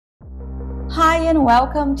Hi and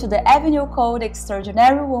welcome to the EWiT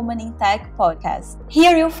Extraordinary Woman in Tech podcast.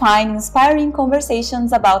 Here you'll find inspiring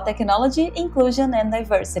conversations about technology, inclusion, and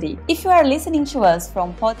diversity. If you are listening to us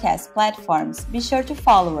from podcast platforms, be sure to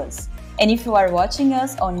follow us. And if you are watching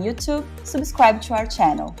us on YouTube, subscribe to our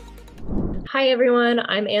channel. Hi everyone,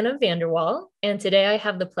 I'm Anna Vanderwall, and today I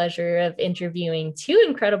have the pleasure of interviewing two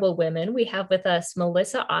incredible women. We have with us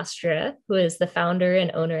Melissa Austria, who is the founder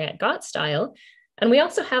and owner at Gotstyle, and we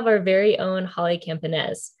also have our very own Holly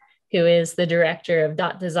Camponez, who is the director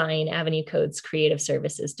of .design, EWiT's creative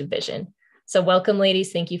services division. So welcome,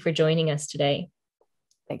 ladies. Thank you for joining us today.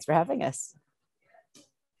 Thanks for having us.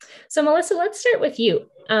 So Melissa, let's start with you.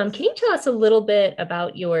 Can you tell us a little bit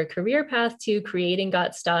about your career path to creating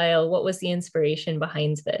Gotstyle? What was the inspiration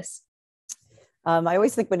behind this? I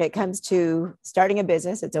always think when it comes to starting a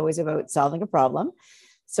business, it's always about solving a problem.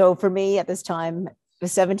 So for me at this time, it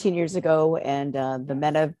was 17 years ago, and the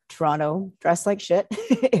men of Toronto dressed like shit.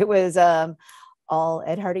 It was all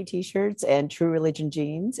Ed Hardy t-shirts and True Religion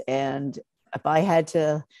jeans. And if I had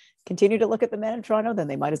to continue to look at the men in Toronto, then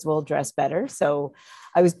they might as well dress better. So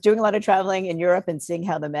I was doing a lot of traveling in Europe and seeing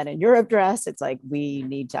how the men in Europe dress. It's like, I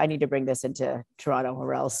need to bring this into Toronto,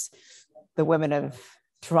 or else the women of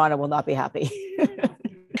Toronto will not be happy.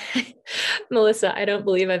 Melissa, I don't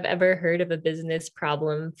believe I've ever heard of a business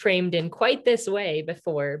problem framed in quite this way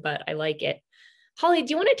before, but I like it. Holly, do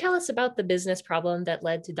you want to tell us about the business problem that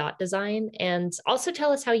led to .design, and also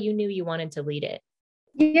tell us how you knew you wanted to lead it?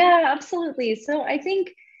 Yeah, absolutely. So I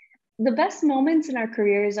think the best moments in our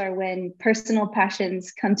careers are when personal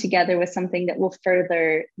passions come together with something that will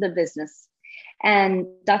further the business. And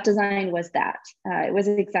 .design was that. It was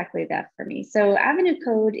exactly that for me. So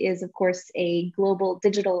EWiT is, of course, a global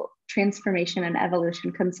digital transformation and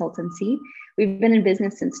evolution consultancy. We've been in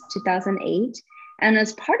business since 2008. And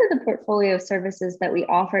as part of the portfolio of services that we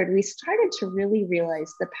offered, we started to really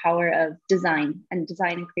realize the power of design and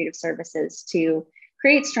creative services to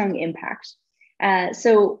create strong impact.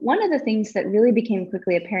 So one of the things that really became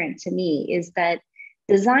quickly apparent to me is that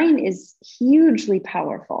design is hugely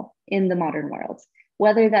powerful in the modern world,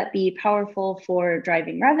 whether that be powerful for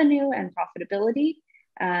driving revenue and profitability,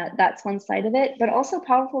 that's one side of it, but also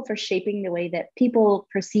powerful for shaping the way that people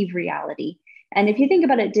perceive reality. And if you think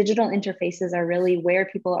about it, digital interfaces are really where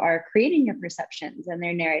people are creating their perceptions and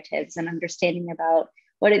their narratives and understanding about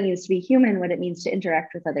what it means to be human, what it means to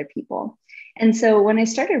interact with other people. And so when I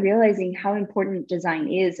started realizing how important design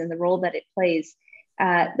is and the role that it plays,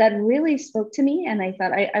 that really spoke to me. And I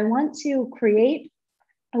thought, I want to create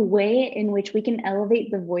a way in which we can elevate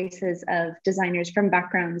the voices of designers from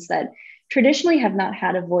backgrounds that traditionally have not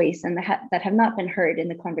had a voice and that have not been heard in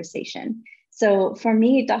the conversation. So for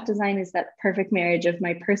me, .design is that perfect marriage of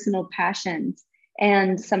my personal passions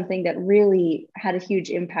and something that really had a huge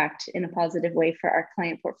impact in a positive way for our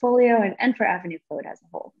client portfolio and for EWiT as a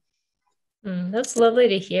whole. That's lovely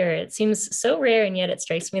to hear. It seems so rare, and yet it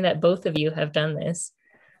strikes me that both of you have done this.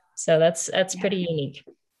 So that's pretty unique.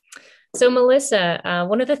 So Melissa,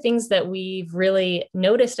 one of the things that we've really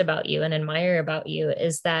noticed about you and admire about you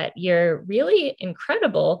is that you're really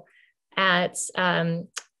incredible at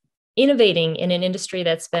innovating in an industry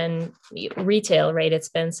that's been retail, right? It's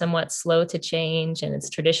been somewhat slow to change, and it's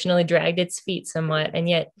traditionally dragged its feet somewhat. And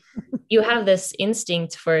yet you have this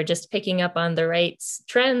instinct for just picking up on the right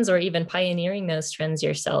trends or even pioneering those trends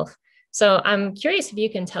yourself. So I'm curious if you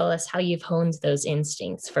can tell us how you've honed those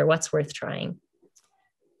instincts for what's worth trying.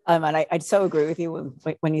 And I so agree with you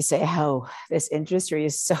when you say how this industry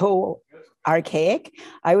is so archaic.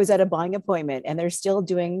 I was at a buying appointment and they're still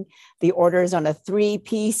doing the orders on a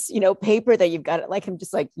 3-piece, paper that you've got it. Like, I'm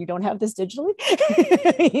just like, you don't have this digitally?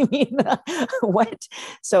 You mean what?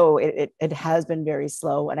 So it has been very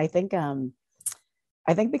slow. And I think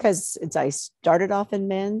because since I started off in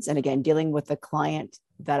men's, and again, dealing with the client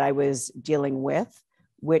that I was dealing with,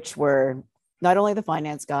 which were not only the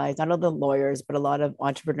finance guys, not only the lawyers, but a lot of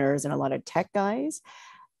entrepreneurs and a lot of tech guys,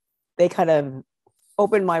 they kind of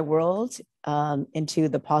opened my world into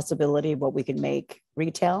the possibility of what we can make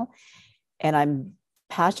retail. And I'm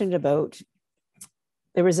passionate about,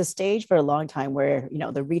 there was a stage for a long time where,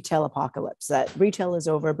 the retail apocalypse, that retail is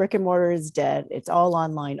over, brick and mortar is dead, it's all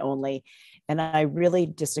online only. And I really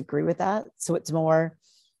disagree with that. So it's more,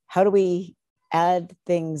 how do we add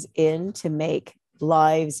things in to make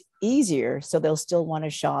lives easier so they'll still want to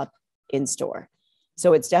shop in store?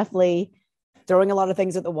 So it's definitely throwing a lot of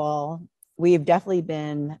things at the wall. We've definitely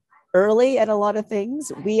been early at a lot of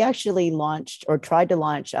things. We actually launched or tried to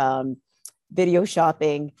launch video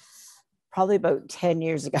shopping probably about 10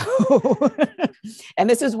 years ago. And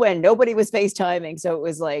this is when nobody was FaceTiming. So it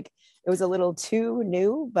was a little too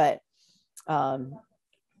new, but but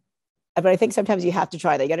I think sometimes you have to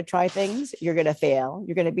try that. You got to try things. You're going to fail.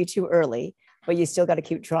 You're going to be too early, but you still got to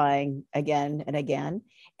keep trying again and again.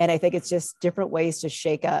 And I think it's just different ways to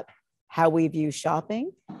shake up how we view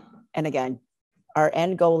shopping. And again, our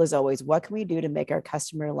end goal is always, what can we do to make our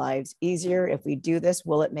customer lives easier? If we do this,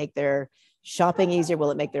 will it make their shopping easier?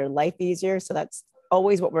 Will it make their life easier? So that's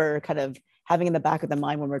always what we're kind of having in the back of the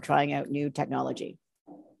mind when we're trying out new technology.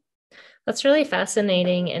 That's really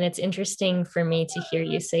fascinating. And it's interesting for me to hear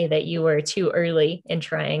you say that you were too early in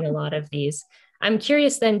trying a lot of these. I'm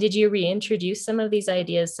curious then, did you reintroduce some of these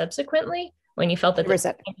ideas subsequently when you felt that the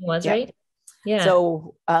timing was right? Yeah.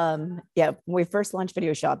 So, when we first launched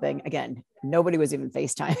video shopping, again, nobody was even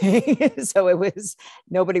FaceTiming. So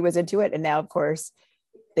nobody was into it. And now, of course,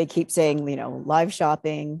 they keep saying, live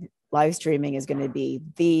shopping, live streaming is going to be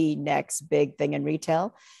the next big thing in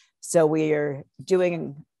retail. So we are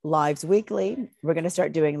doing lives weekly. We're going to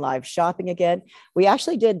start doing live shopping again. We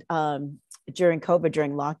actually did during COVID,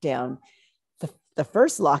 during lockdown, the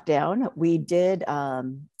first lockdown, we did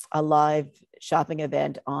a live shopping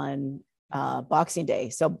event on Boxing Day.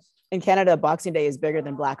 So in Canada, Boxing Day is bigger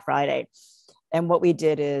than Black Friday. And what we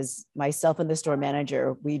did is myself and the store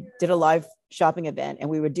manager, we did a live shopping event and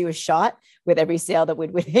we would do a shot with every sale that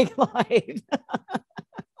we'd take live.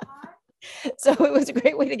 So it was a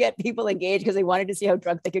great way to get people engaged because they wanted to see how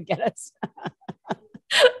drunk they could get us.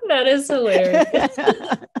 That is hilarious.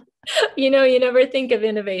 You never think of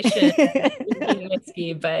innovation being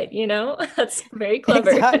risky, but that's very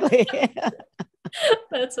clever. Exactly.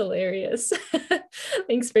 That's hilarious.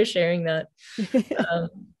 Thanks for sharing that.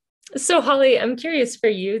 So Holly, I'm curious for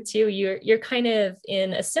you too. You're kind of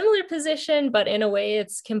in a similar position, but in a way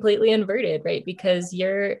it's completely inverted, right? Because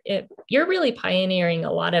you're really pioneering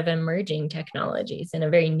a lot of emerging technologies in a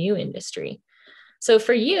very new industry. So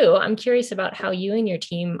for you, I'm curious about how you and your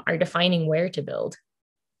team are defining where to build.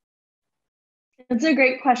 That's a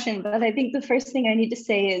great question, but I think the first thing I need to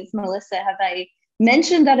say is, Melissa, have I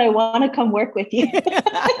mentioned that I want to come work with you? But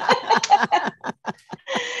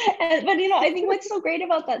I think what's so great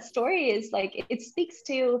about that story is it speaks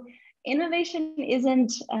to innovation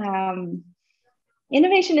isn't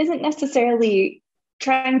necessarily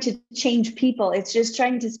trying to change people. It's just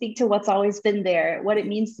trying to speak to what's always been there, what it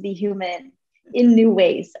means to be human in new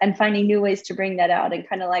ways, and finding new ways to bring that out and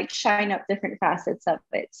kind of shine up different facets of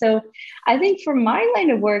it. So I think for my line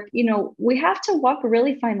of work, we have to walk a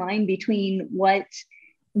really fine line between what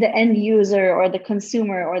the end user or the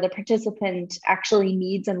consumer or the participant actually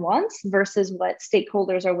needs and wants versus what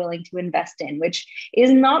stakeholders are willing to invest in, which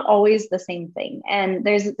is not always the same thing. And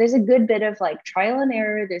there's a good bit of trial and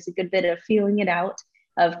error. There's a good bit of feeling it out,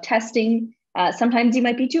 of testing. Sometimes you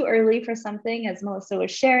might be too early for something, as Melissa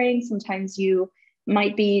was sharing. Sometimes you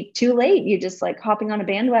might be too late. You're just hopping on a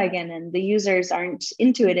bandwagon and the users aren't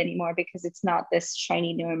into it anymore because it's not this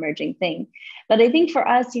shiny new emerging thing. But I think for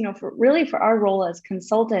us, for our role as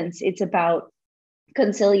consultants, it's about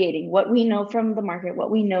conciliating what we know from the market,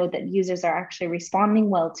 what we know that users are actually responding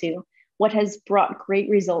well to, what has brought great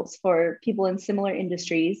results for people in similar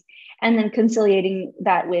industries, and then conciliating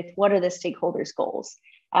that with what are the stakeholders' goals.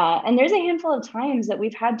 And there's a handful of times that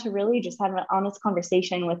we've had to really just have an honest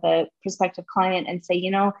conversation with a prospective client and say,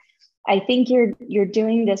 I think you're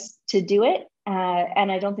doing this to do it, and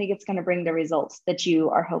I don't think it's going to bring the results that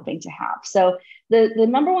you are hoping to have. So the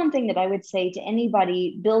number one thing that I would say to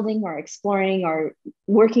anybody building or exploring or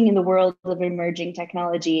working in the world of emerging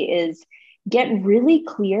technology is get really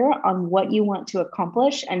clear on what you want to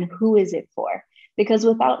accomplish and who is it for. Because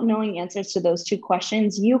without knowing answers to those two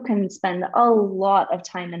questions, you can spend a lot of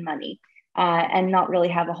time and money and not really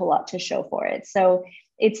have a whole lot to show for it. So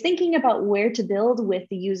it's thinking about where to build with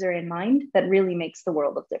the user in mind that really makes the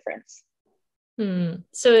world of difference.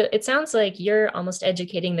 So it sounds like you're almost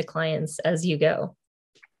educating the clients as you go.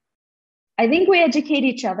 I think we educate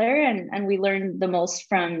each other and we learn the most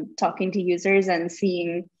from talking to users and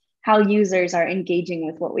seeing how users are engaging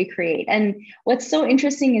with what we create. And what's so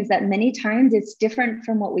interesting is that many times it's different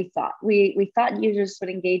from what we thought. We thought users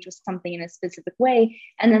would engage with something in a specific way,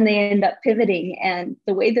 and then they end up pivoting, and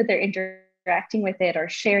the way that they're interacting with it or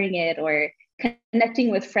sharing it or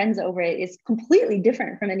connecting with friends over it is completely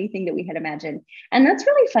different from anything that we had imagined. And that's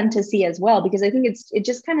really fun to see as well, because I think it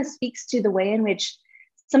just kind of speaks to the way in which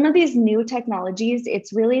some of these new technologies,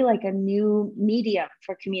 it's really like a new medium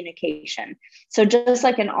for communication. So just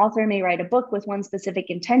like an author may write a book with one specific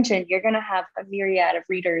intention, you're going to have a myriad of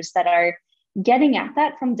readers that are getting at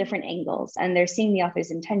that from different angles. And they're seeing the author's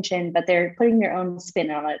intention, but they're putting their own spin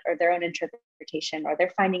on it or their own interpretation, or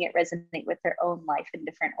they're finding it resonate with their own life in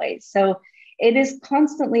different ways. So it is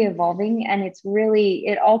constantly evolving, and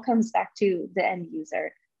it all comes back to the end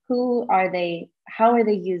user. Who are they? How are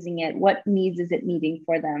they using it? What needs is it meeting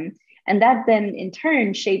for them? And that then in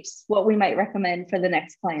turn shapes what we might recommend for the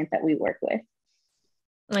next client that we work with.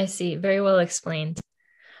 I see. Very well explained.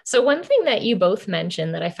 So one thing that you both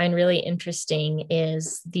mentioned that I find really interesting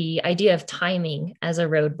is the idea of timing as a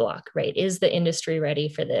roadblock, right? Is the industry ready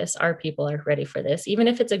for this? Our people are ready for this, even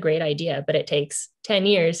if it's a great idea, but it takes 10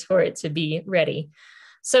 years for it to be ready.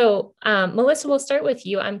 So Melissa, we'll start with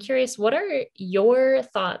you. I'm curious, what are your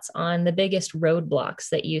thoughts on the biggest roadblocks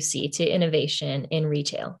that you see to innovation in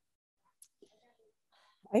retail?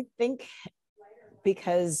 I think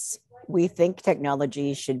because we think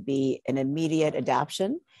technology should be an immediate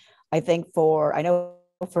adaptation. I know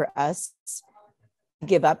for us,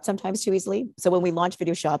 give up sometimes too easily. So when we launched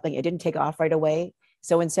video shopping, it didn't take off right away.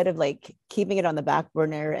 So instead of like keeping it on the back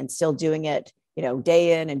burner and still doing it,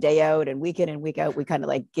 day in and day out and week in and week out, we kind of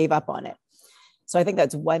like gave up on it. So I think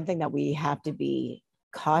that's one thing that we have to be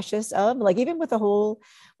cautious of, like even with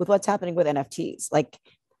what's happening with NFTs, like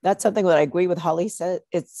that's something that I agree with Holly said.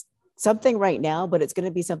 It's something right now, but it's going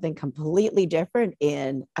to be something completely different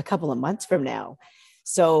in a couple of months from now.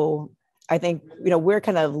 So I think, we're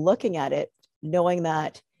kind of looking at it, knowing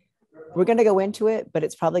that we're going to go into it, but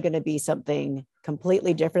it's probably going to be something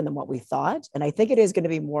completely different than what we thought. And I think it is going to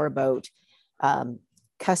be more about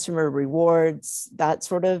customer rewards, that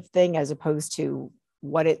sort of thing, as opposed to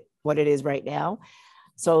what it is right now.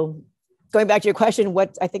 So going back to your question,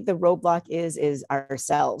 what I think the roadblock is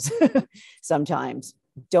ourselves. Sometimes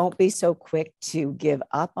don't be so quick to give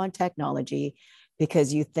up on technology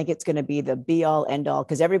because you think it's going to be the be all end all,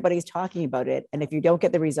 because everybody's talking about it. And if you don't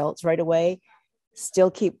get the results right away,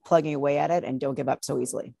 still keep plugging away at it and don't give up so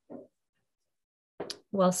easily.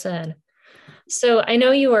 Well said. So I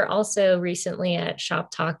know you were also recently at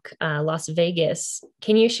Shop Talk Las Vegas.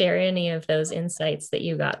 Can you share any of those insights that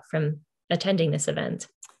you got from attending this event?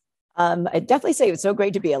 I'd definitely say it was so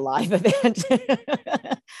great to be a live event.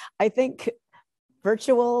 I think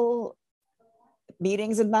virtual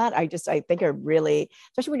meetings and that, I think are really,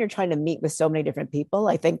 especially when you're trying to meet with so many different people.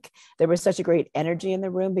 I think there was such a great energy in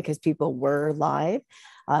the room because people were live.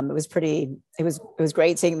 It was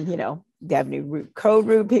great seeing, they have new code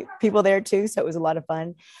room people there too. So it was a lot of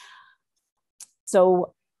fun.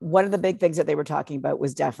 So one of the big things that they were talking about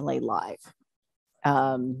was definitely live.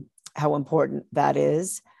 How important that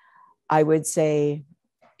is. I would say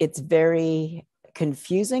it's very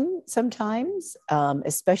confusing sometimes,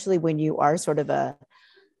 especially when you are sort of an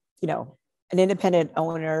independent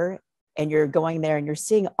owner and you're going there and you're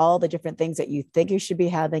seeing all the different things that you think you should be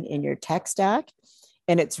having in your tech stack.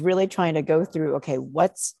 And it's really trying to go through, okay,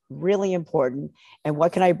 what's really important and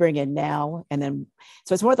what can I bring in now? And then,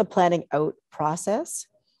 so it's more the planning out process,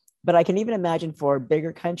 but I can even imagine for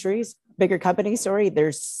bigger companies,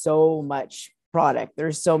 there's so much product.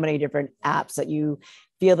 There's so many different apps that you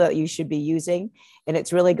feel that you should be using. And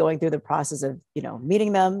it's really going through the process of,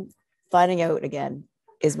 meeting them, finding out again,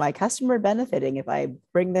 is my customer benefiting if I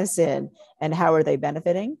bring this in, and how are they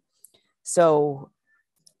benefiting? So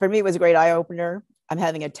for me, it was a great eye opener. I'm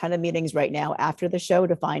having a ton of meetings right now after the show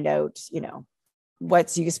to find out,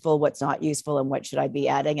 what's useful, what's not useful, and what should I be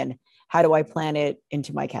adding, and how do I plan it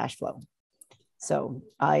into my cash flow? So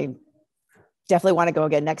I definitely want to go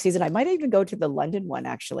again next season. I might even go to the London one,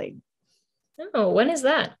 actually. Oh, when is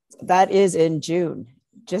that? That is in June.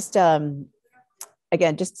 I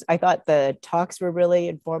thought the talks were really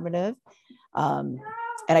informative. And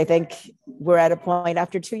I think we're at a point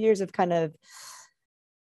after 2 years of kind of,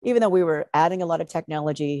 even though we were adding a lot of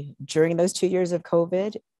technology during those 2 years of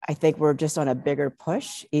COVID, I think we're just on a bigger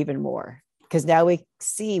push even more, because now we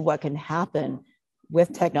see what can happen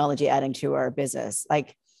with technology adding to our business.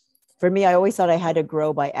 Like for me, I always thought I had to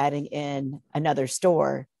grow by adding in another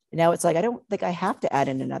store. Now it's like, I don't think I have to add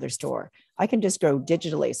in another store. I can just grow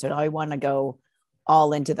digitally. So now I want to go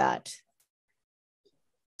all into that.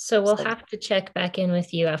 So we'll have to check back in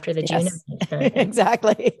with you after the June event.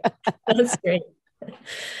 Exactly. That's great.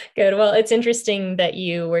 Good. Well, it's interesting that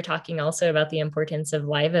you were talking also about the importance of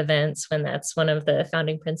live events, when that's one of the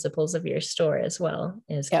founding principles of your store as well,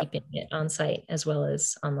 is keeping it on site as well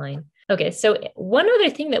as online. Okay. So one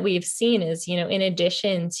other thing that we've seen is, in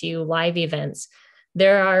addition to live events,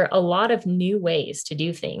 there are a lot of new ways to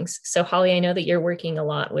do things. So Holly, I know that you're working a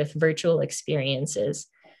lot with virtual experiences.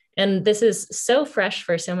 And this is so fresh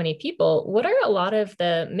for so many people. What are a lot of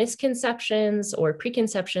the misconceptions or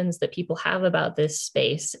preconceptions that people have about this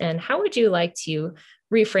space? And how would you like to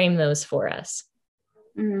reframe those for us?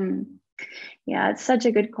 Yeah, it's such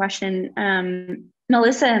a good question.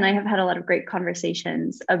 Melissa and I have had a lot of great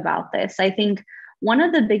conversations about this. I think one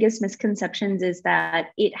of the biggest misconceptions is that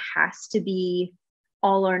it has to be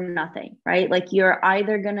all or nothing, right? Like you're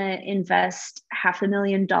either going to invest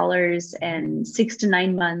 $500,000 and 6 to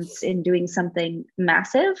 9 months in doing something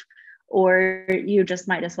massive, or you just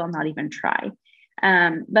might as well not even try.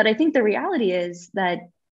 But I think the reality is that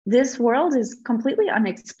this world is completely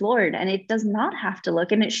unexplored, and it does not have to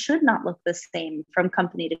look, and it should not look the same from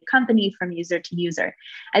company to company, from user to user.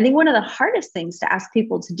 I think one of the hardest things to ask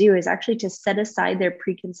people to do is actually to set aside their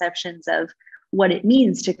preconceptions of what it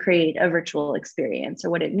means to create a virtual experience or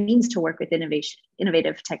what it means to work with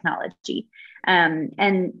innovative technology. And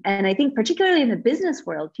I think particularly in the business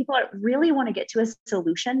world, people really want to get to a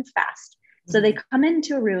solution fast. So they come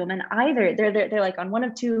into a room and either they're like on one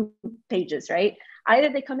of two pages, right? Either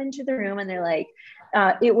they come into the room and they're like,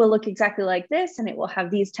 it will look exactly like this, and it will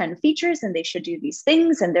have these 10 features, and they should do these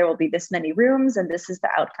things, and there will be this many rooms, and this is the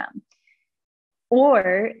outcome.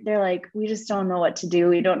 Or they're like, we just don't know what to do.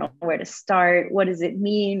 We don't know where to start. What does it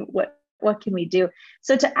mean? What can we do?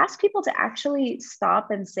 So to ask people to actually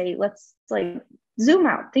stop and say, let's like zoom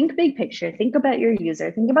out, think big picture, think about your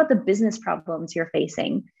user, think about the business problems you're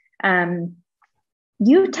facing.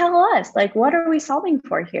 You tell us, like, what are we solving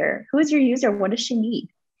for here? Who is your user? What does she need?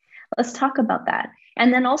 Let's talk about that.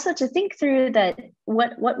 And then also to think through that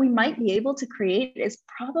what we might be able to create is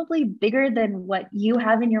probably bigger than what you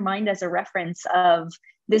have in your mind as a reference of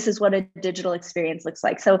this is what a digital experience looks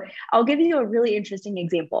like. So I'll give you a really interesting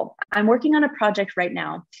example. I'm working on a project right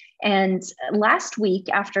now. And last week,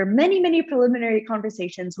 after many, many preliminary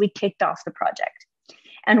conversations, we kicked off the project.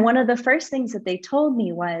 And one of the first things that they told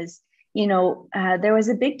me was, there was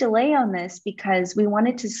a big delay on this because we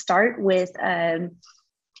wanted to start with a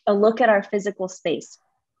look at our physical space.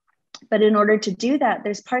 But in order to do that,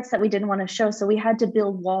 there's parts that we didn't want to show. So we had to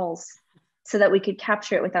build walls so that we could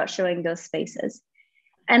capture it without showing those spaces.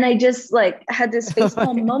 And I just like had this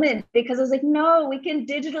facepalm moment because I was like, no, we can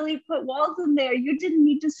digitally put walls in there. You didn't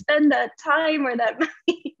need to spend that time or that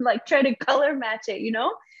money, like try to color match it,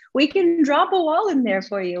 We can drop a wall in there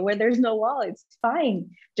for you where there's no wall. It's fine.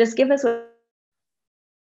 Just give us one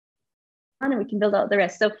and we can build out the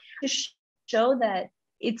rest. So to show that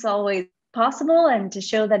it's always possible and to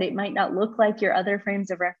show that it might not look like your other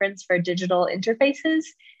frames of reference for digital interfaces,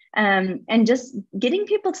 and just getting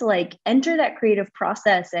people to like enter that creative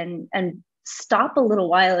process and stop a little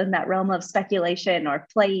while in that realm of speculation or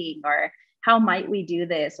playing or how might we do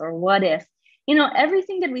this or what if.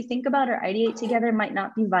 Everything that we think about or ideate together might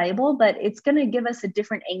not be viable, but it's going to give us a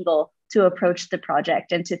different angle to approach the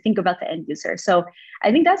project and to think about the end user. So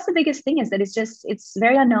I think that's the biggest thing, is that it's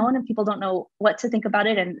very unknown and people don't know what to think about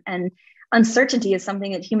it. And uncertainty is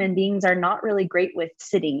something that human beings are not really great with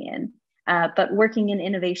sitting in. But working in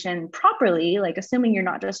innovation properly, like assuming you're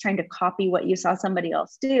not just trying to copy what you saw somebody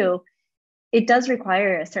else do, it does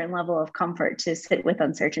require a certain level of comfort to sit with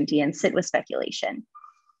uncertainty and sit with speculation.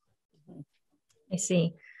 I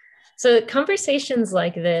see. So conversations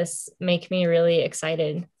like this make me really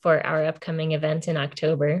excited for our upcoming event in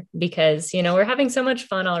October because, we're having so much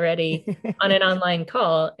fun already on an online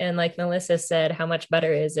call. And like Melissa said, how much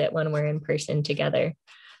better is it when we're in person together?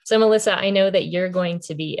 So Melissa, I know that you're going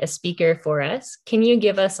to be a speaker for us. Can you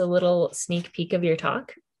give us a little sneak peek of your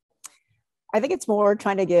talk? I think it's more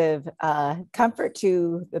trying to give comfort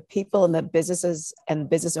to the people and the businesses and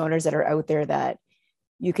business owners that are out there that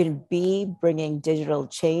you can be bringing digital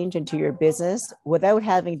change into your business without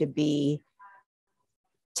having to be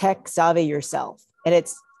tech savvy yourself. And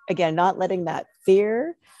it's, again, not letting that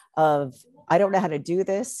fear of, I don't know how to do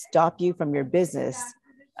this, stop you from your business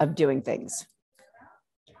of doing things.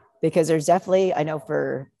 Because there's definitely, I know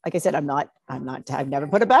for, like I said, I've never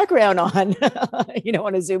put a background on,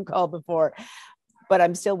 on a Zoom call before, but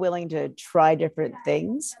I'm still willing to try different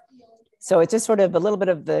things. So it's just sort of a little bit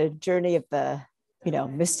of the journey of the,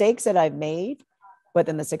 mistakes that I've made, but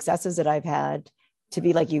then the successes that I've had, to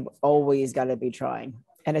be like, you've always got to be trying.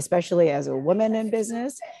 And especially as a woman in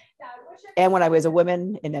business. And when I was a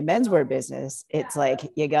woman in a menswear business, it's like,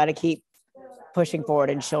 you got to keep pushing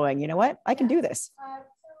forward and showing, you know what, I can do this.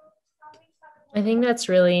 I think that's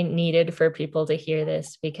really needed for people to hear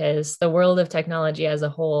this because the world of technology as a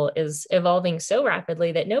whole is evolving so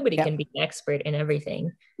rapidly that nobody can be an expert in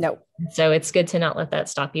everything. No. So it's good to not let that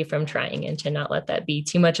stop you from trying and to not let that be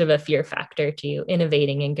too much of a fear factor to you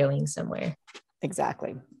innovating and going somewhere.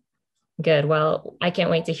 Exactly. Good. Well, I can't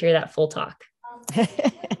wait to hear that full talk.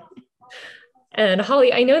 And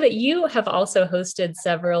Holly, I know that you have also hosted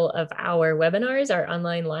several of our webinars, our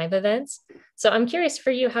online live events. So I'm curious for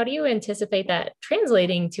you, how do you anticipate that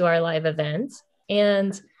translating to our live events?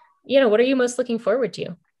 And what are you most looking forward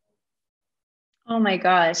to? Oh my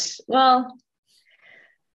gosh. Well,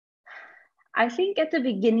 I think at the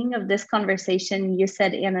beginning of this conversation, you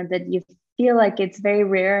said, Anna, that you feel like it's very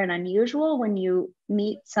rare and unusual when you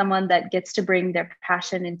meet someone that gets to bring their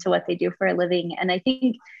passion into what they do for a living. And I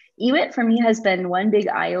think EWiT for me has been one big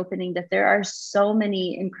eye-opening, that there are so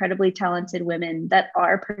many incredibly talented women that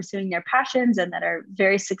are pursuing their passions and that are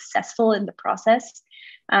very successful in the process.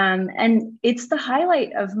 And it's the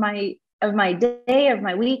highlight of my day, of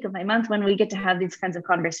my week, of my month, when we get to have these kinds of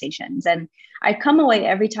conversations. And I come away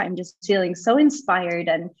every time just feeling so inspired.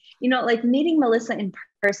 And, like meeting Melissa in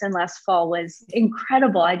person last fall was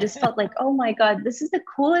incredible. I just felt like, oh my God, this is the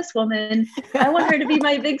coolest woman. I want her to be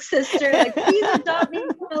my big sister. Like, please adopt me,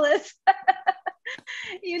 Melissa.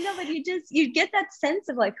 But you get that sense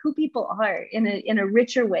of like who people are in a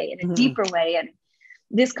richer way, in a deeper way. And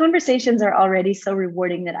these conversations are already so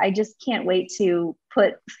rewarding that I just can't wait to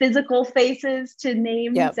put physical faces to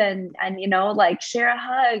names. Yep. and like share a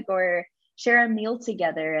hug or share a meal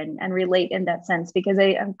together and relate in that sense, because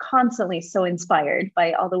I am constantly so inspired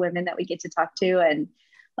by all the women that we get to talk to. And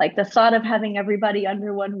like the thought of having everybody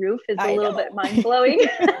under one roof is a little bit mind-blowing.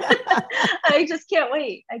 I just can't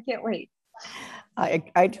wait. I can't wait.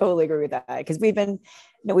 I totally agree with that, because we've been,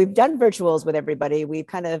 we've done virtuals with everybody. We've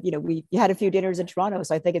kind of, we had a few dinners in Toronto.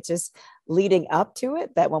 So I think it's just leading up to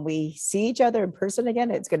it that when we see each other in person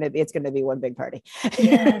again, it's going to be one big party.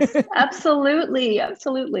 Yes, absolutely.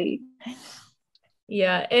 Absolutely.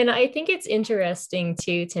 Yeah. And I think it's interesting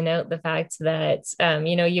too, to note the fact that,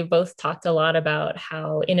 you've both talked a lot about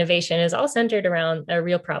how innovation is all centered around a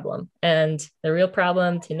real problem, and the real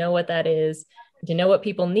problem, to know what that is, to know what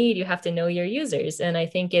people need, you have to know your users. And I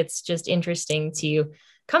think it's just interesting to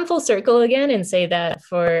come full circle again and say that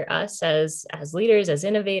for us as leaders, as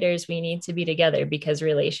innovators, we need to be together, because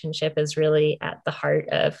relationship is really at the heart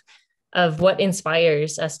of what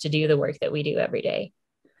inspires us to do the work that we do every day.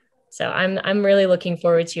 So I'm really looking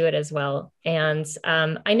forward to it as well. And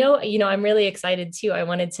I know, I'm really excited too. I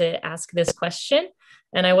wanted to ask this question,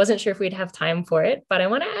 and I wasn't sure if we'd have time for it, but I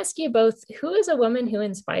want to ask you both, who is a woman who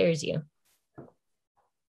inspires you?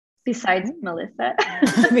 Besides Melissa.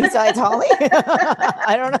 Besides Holly?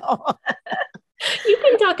 I don't know. You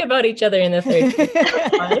can talk about each other in the third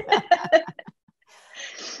person.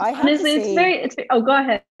 Honestly, it's very, oh, go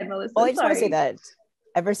ahead, Melissa. Well, I just want to say that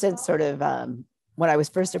ever since sort of when I was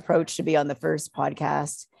first approached to be on the first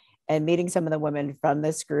podcast and meeting some of the women from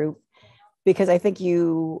this group, because I think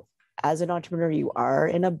you, as an entrepreneur, you are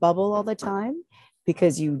in a bubble all the time,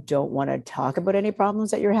 because you don't want to talk about any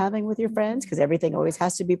problems that you're having with your friends, because everything always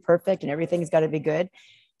has to be perfect and everything's got to be good.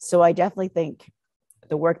 So I definitely think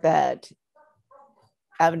the work that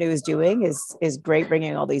Avenue is doing is great,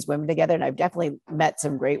 bringing all these women together. And I've definitely met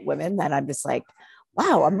some great women that I'm just like,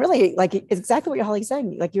 wow, I'm really like, it's exactly what Holly's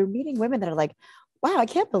saying. Like, you're meeting women that are like, wow, I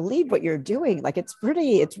can't believe what you're doing. Like, it's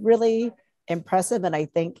really impressive. And I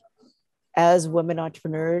think as women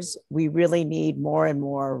entrepreneurs, we really need more and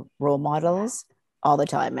more role models all the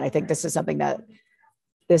time. And I think this is something that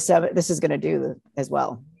this is going to do as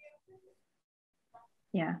well.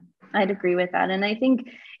 Yeah, I'd agree with that. And I think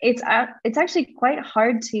it's actually quite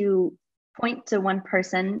hard to point to one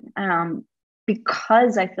person,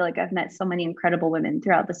 because I feel like I've met so many incredible women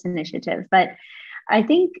throughout this initiative. But I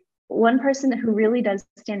think one person who really does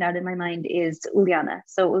stand out in my mind is Uliana.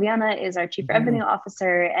 So Uliana is our Chief Revenue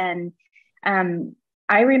Officer. And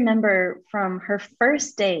I remember from her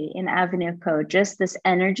first day in Avenue Code, just this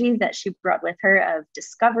energy that she brought with her of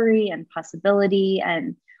discovery and possibility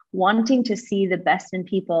and wanting to see the best in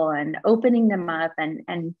people and opening them up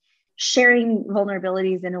and sharing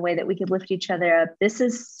vulnerabilities in a way that we could lift each other up. This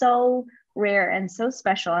is so rare and so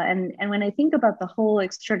special. And when I think about the whole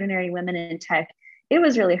Extraordinary Women in Tech, it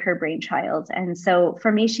was really her brainchild. And so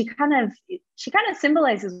for me, she kind of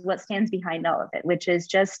symbolizes what stands behind all of it, which is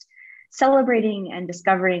just celebrating and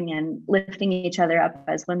discovering and lifting each other up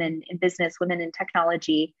as women in business, women in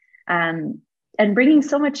technology, and bringing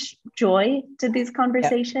so much joy to these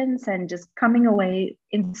conversations. And just coming away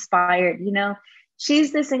inspired.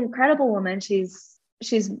 She's this incredible woman. She's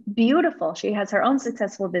beautiful. She has her own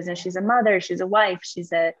successful business. She's a mother, she's a wife,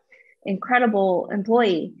 she's an incredible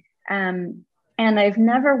employee. And I've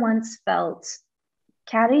never once felt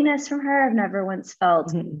cattiness from her. I've never once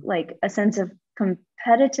felt like a sense of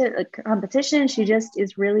competition. She just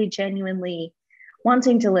is really genuinely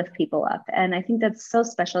wanting to lift people up. And I think that's so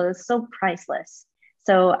special. It's so priceless.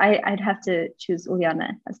 So I'd have to choose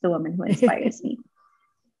Uliana as the woman who inspires me.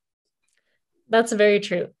 That's very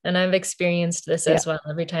true. And I've experienced this as well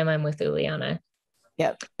every time I'm with Uliana.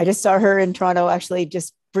 Yeah. I just saw her in Toronto, actually,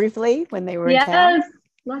 just briefly when they were in town.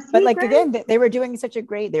 last But week, like, right? again, they were doing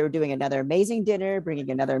they were doing another amazing dinner, bringing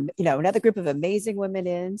another group of amazing women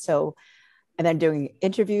in. So, and then doing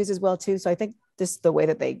interviews as well too. So I think this the way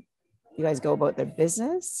that you guys go about their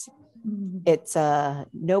business. It's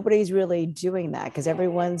nobody's really doing that because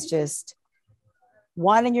everyone's just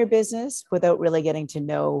wanting your business without really getting to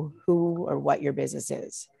know who or what your business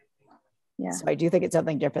is. Yeah. So I do think it's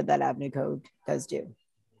something different that Avenue Code does do.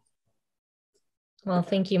 Well,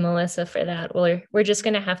 thank you, Melissa, for that. We're just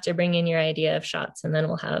going to have to bring in your idea of shots, and then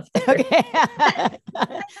we'll have. Okay.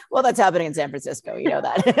 Well, that's happening in San Francisco. You know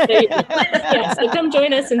that. Yeah, so come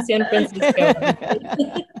join us in San Francisco.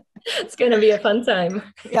 It's going to be a fun time.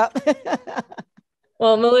 Yep.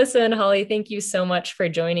 Well, Melissa and Holly, thank you so much for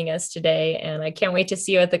joining us today. And I can't wait to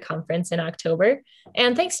see you at the conference in October.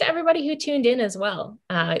 And thanks to everybody who tuned in as well.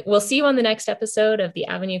 We'll see you on the next episode of the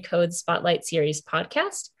Avenue Code Spotlight Series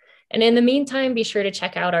podcast. And in the meantime, be sure to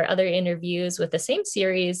check out our other interviews with the same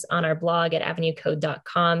series on our blog at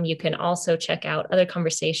avenuecode.com. You can also check out other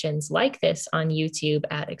conversations like this on YouTube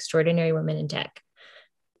at Extraordinary Women in Tech.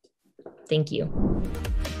 Thank you.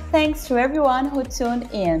 Thanks to everyone who tuned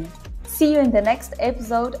in. See you in the next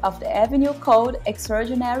episode of the Avenue Code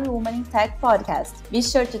Extraordinary Women in Tech podcast. Be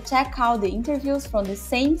sure to check out the interviews from the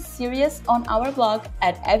same series on our blog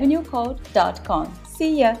at avenuecode.com.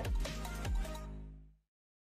 See ya!